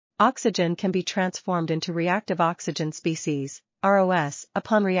oxygen can be transformed into reactive oxygen species, ROS,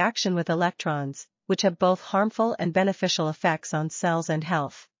 upon reaction with electrons, which have both harmful and beneficial effects on cells and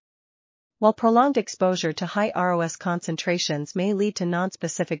health. While prolonged exposure to high ROS concentrations may lead to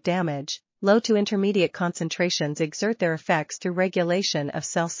nonspecific damage, low to intermediate concentrations exert their effects through regulation of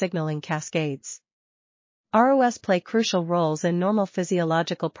cell signaling cascades. ROS play crucial roles in normal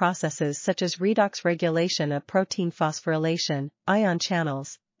physiological processes such as redox regulation of protein phosphorylation, ion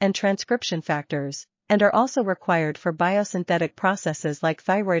channels, and transcription factors, and are also required for biosynthetic processes like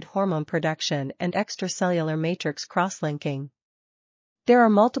thyroid hormone production and extracellular matrix cross-linking. There are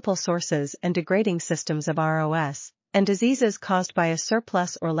multiple sources and degrading systems of ROS, and diseases caused by a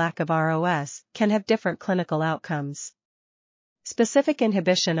surplus or lack of ROS can have different clinical outcomes. Specific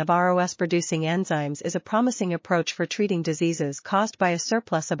inhibition of ROS-producing enzymes is a promising approach for treating diseases caused by a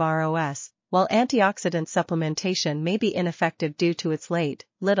surplus of ROS, while antioxidant supplementation may be ineffective due to its late,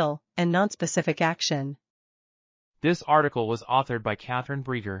 little, and nonspecific action. This article was authored by Katharine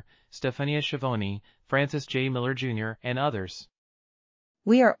Brieger, Stefania Schiavone, Francis J. Miller Jr., and others.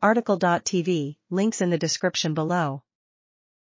 We are RTCLTV, links in the description below.